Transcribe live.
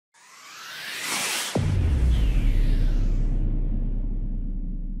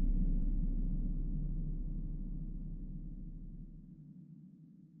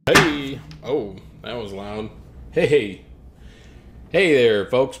Oh, that was loud. Hey there,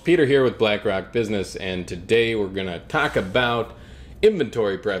 folks. Peter here with BlackRock Business, and today we're going to talk about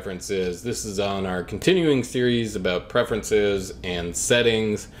inventory preferences. This is on our continuing series about preferences and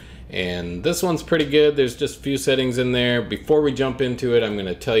settings, and this one's pretty good. There's just a few settings in there. Before we jump into it, I'm going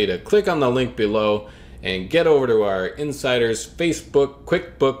to tell you to click on the link below and get over to our Insiders Facebook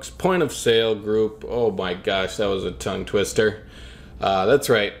QuickBooks Point of Sale group. Oh my gosh, that was a tongue twister. That's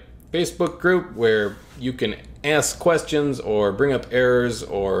right. Facebook group where you can ask questions or bring up errors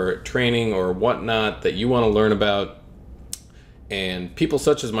or training or whatnot that you want to learn about, and people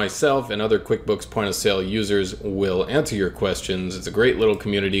such as myself and other QuickBooks Point of Sale users will answer your questions. It's a great little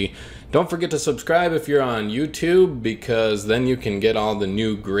community. Don't forget to subscribe if you're on YouTube, because then you can get all the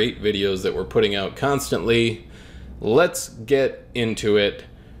new great videos that we're putting out constantly. Let's get into it.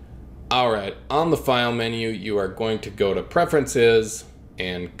 Alright, on the file menu you are going to go to Preferences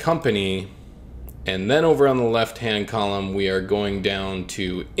and Company, and then over on the left hand column we are going down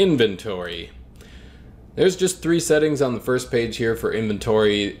to Inventory. There's just 3 settings on the first page here for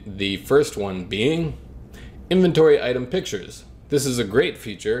inventory. The first one being Inventory Item Pictures. This is a great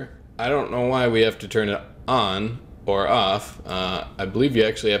feature. I don't know why we have to turn it on or off. I believe you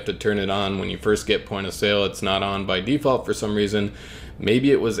actually have to turn it on when you first get Point of Sale. It's not on by default for some reason.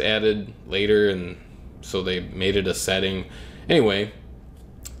 Maybe it was added later and so they made it a setting. Anyway,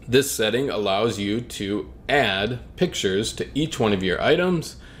 this setting allows you to add pictures to each one of your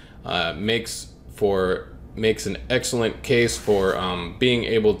items. Makes an excellent case for being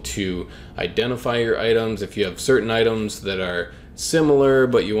able to identify your items. If you have certain items that are similar,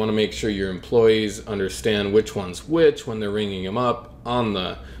 but you want to make sure your employees understand which one's which when they're ringing them up on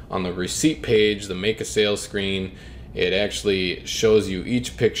the receipt page, the make a sale screen, it actually shows you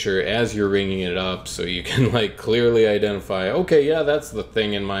each picture as you're ringing it up, so you can like clearly identify, okay, yeah, that's the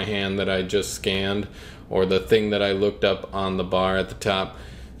thing in my hand that I just scanned, or the thing that I looked up on the bar at the top.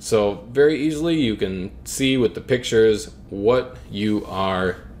 So very easily you can see with the pictures what you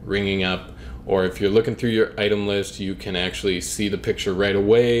are ringing up, or if you're looking through your item list, you can actually see the picture right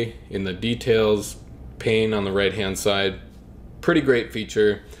away in the details pane on the right hand side. Pretty great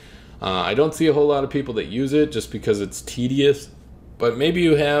feature. I don't see a whole lot of people that use it just because it's tedious, but maybe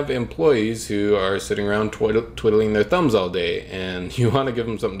you have employees who are sitting around twiddling their thumbs all day and you want to give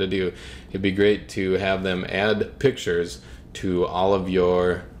them something to do. It'd be great to have them add pictures to all of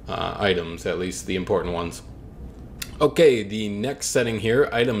your items, at least the important ones. Okay, the next setting here,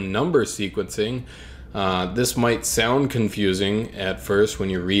 item number sequencing. This might sound confusing at first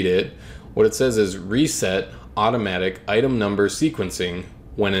when you read it. What it says is reset automatic item number sequencing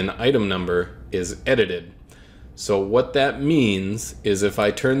when an item number is edited. So what that means is if I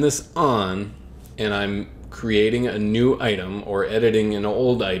turn this on and I'm creating a new item or editing an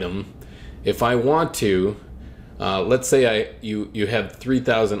old item, if I want to, let's say you have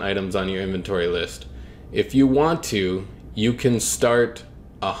 3,000 items on your inventory list. If you want to, you can start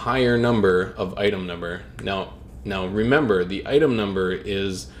a higher number of item number. Now remember, the item number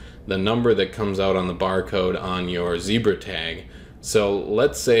is the number that comes out on the barcode on your zebra tag. So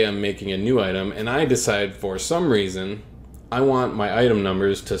let's say I'm making a new item and I decide for some reason I want my item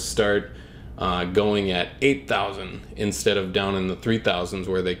numbers to start going at 8,000 instead of down in the 3,000s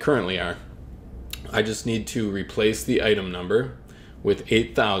where they currently are. I just need to replace the item number with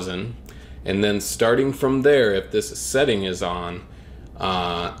 8,000, and then starting from there, if this setting is on,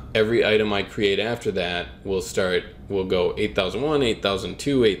 every item I create after that will go 8001,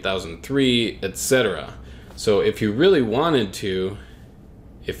 8002, 8003, etc. So if you really wanted to,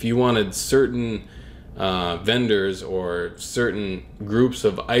 if you wanted certain vendors or certain groups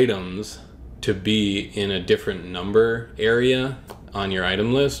of items to be in a different number area on your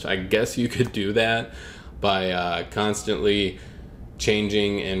item list, I guess you could do that by constantly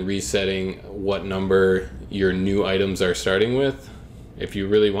changing and resetting what number your new items are starting with. If you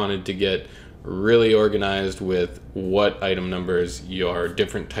really wanted to get really organized with what item numbers your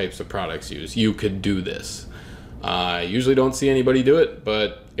different types of products use, you could do this. I usually don't see anybody do it,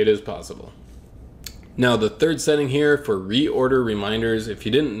 but it is possible. Now the third setting here for reorder reminders, if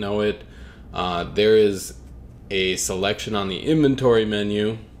you didn't know it, there is a selection on the inventory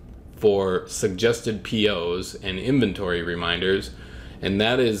menu for suggested POs and inventory reminders, and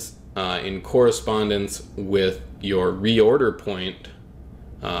that is in correspondence with your reorder point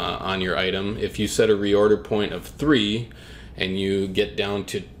on your item. If you set a reorder point of 3 and you get down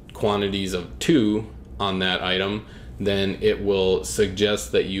to quantities of 2 on that item, then it will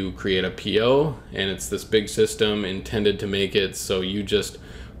suggest that you create a PO, and it's this big system intended to make it so you just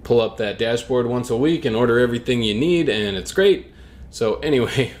pull up that dashboard once a week and order everything you need, and it's great. So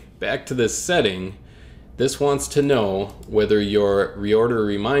anyway, back to this setting, this wants to know whether your reorder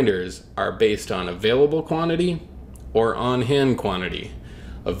reminders are based on available quantity or on-hand quantity.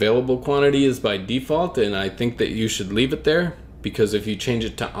 Available quantity is by default, and I think that you should leave it there, because if you change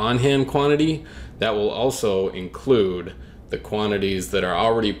it to on-hand quantity, that will also include the quantities that are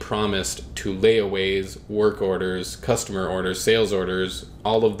already promised to layaways, work orders, customer orders, sales orders,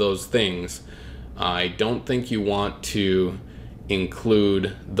 all of those things. I don't think you want to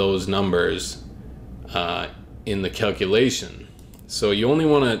include those numbers in the calculation. So you only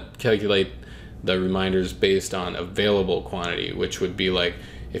want to calculate the reminders based on available quantity, which would be like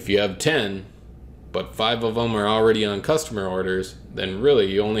if you have 10 but 5 of them are already on customer orders, then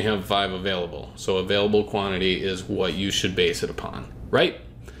really you only have 5 available. So available quantity is what you should base it upon, right?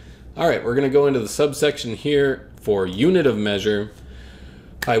 All right, we're going to go into the subsection here for unit of measure.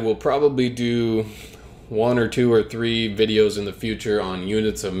 I will probably do 1 or 2 or 3 videos in the future on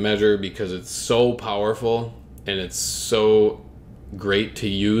units of measure, because it's so powerful and it's so great to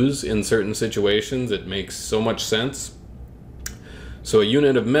use in certain situations. It makes so much sense. So a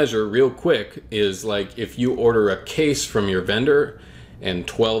unit of measure, real quick, is like if you order a case from your vendor and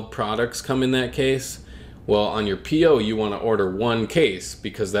 12 products come in that case, well, on your PO you want to order 1 case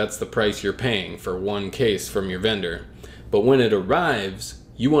because that's the price you're paying for 1 case from your vendor. But when it arrives,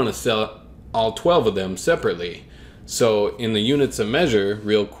 you want to sell all 12 of them separately. So in the units of measure,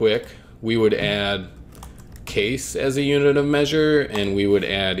 real quick, we would add case as a unit of measure, and we would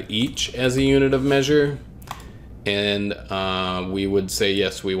add each as a unit of measure. And we would say,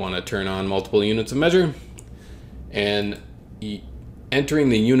 yes, we want to turn on multiple units of measure. And entering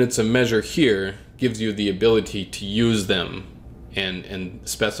the units of measure here gives you the ability to use them and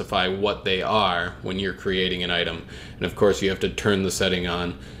specify what they are when you're creating an item. And of course, you have to turn the setting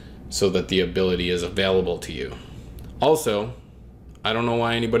on so that the ability is available to you. Also, I don't know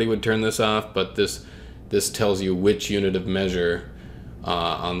why anybody would turn this off, but this tells you which unit of measure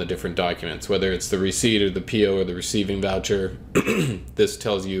on the different documents, whether it's the receipt or the PO or the receiving voucher. This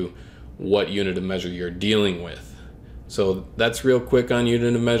tells you what unit of measure you're dealing with. So that's real quick on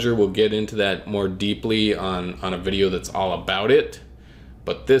unit of measure. We'll get into that more deeply on a video that's all about it.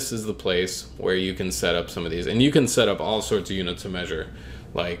 But this is the place where you can set up some of these. And you can set up all sorts of units of measure,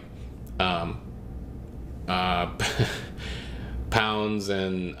 like pounds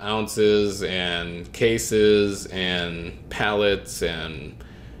and ounces and cases and pallets and,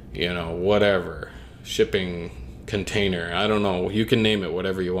 you know, whatever, shipping container, I don't know, you can name it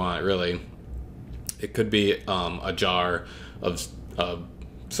whatever you want, really. It could be a jar of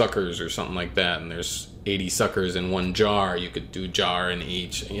suckers or something like that, and there's 80 suckers in 1 jar. You could do jar in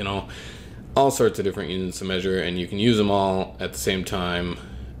each, you know, all sorts of different units of measure, and you can use them all at the same time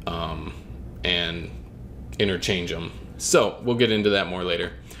and interchange them. So we'll get into that more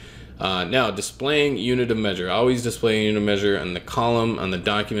later. Now, displaying unit of measure. Always display unit of measure on the column, on the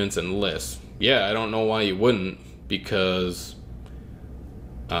documents and lists. Yeah, I don't know why you wouldn't, because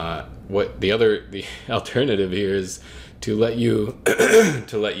the alternative here is to let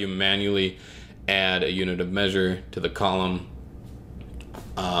you manually add a unit of measure to the column.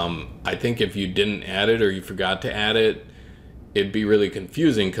 I think if you didn't add it or you forgot to add it, it'd be really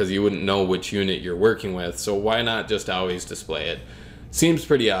confusing because you wouldn't know which unit you're working with. So why not just always display it? Seems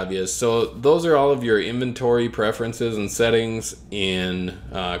pretty obvious. So those are all of your inventory preferences and settings in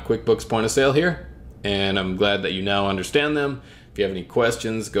QuickBooks Point of Sale here. And I'm glad that you now understand them. If you have any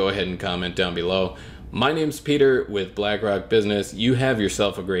questions, go ahead and comment down below. My name's Peter with BlackRock Business. You have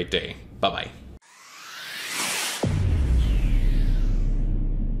yourself a great day. Bye-bye.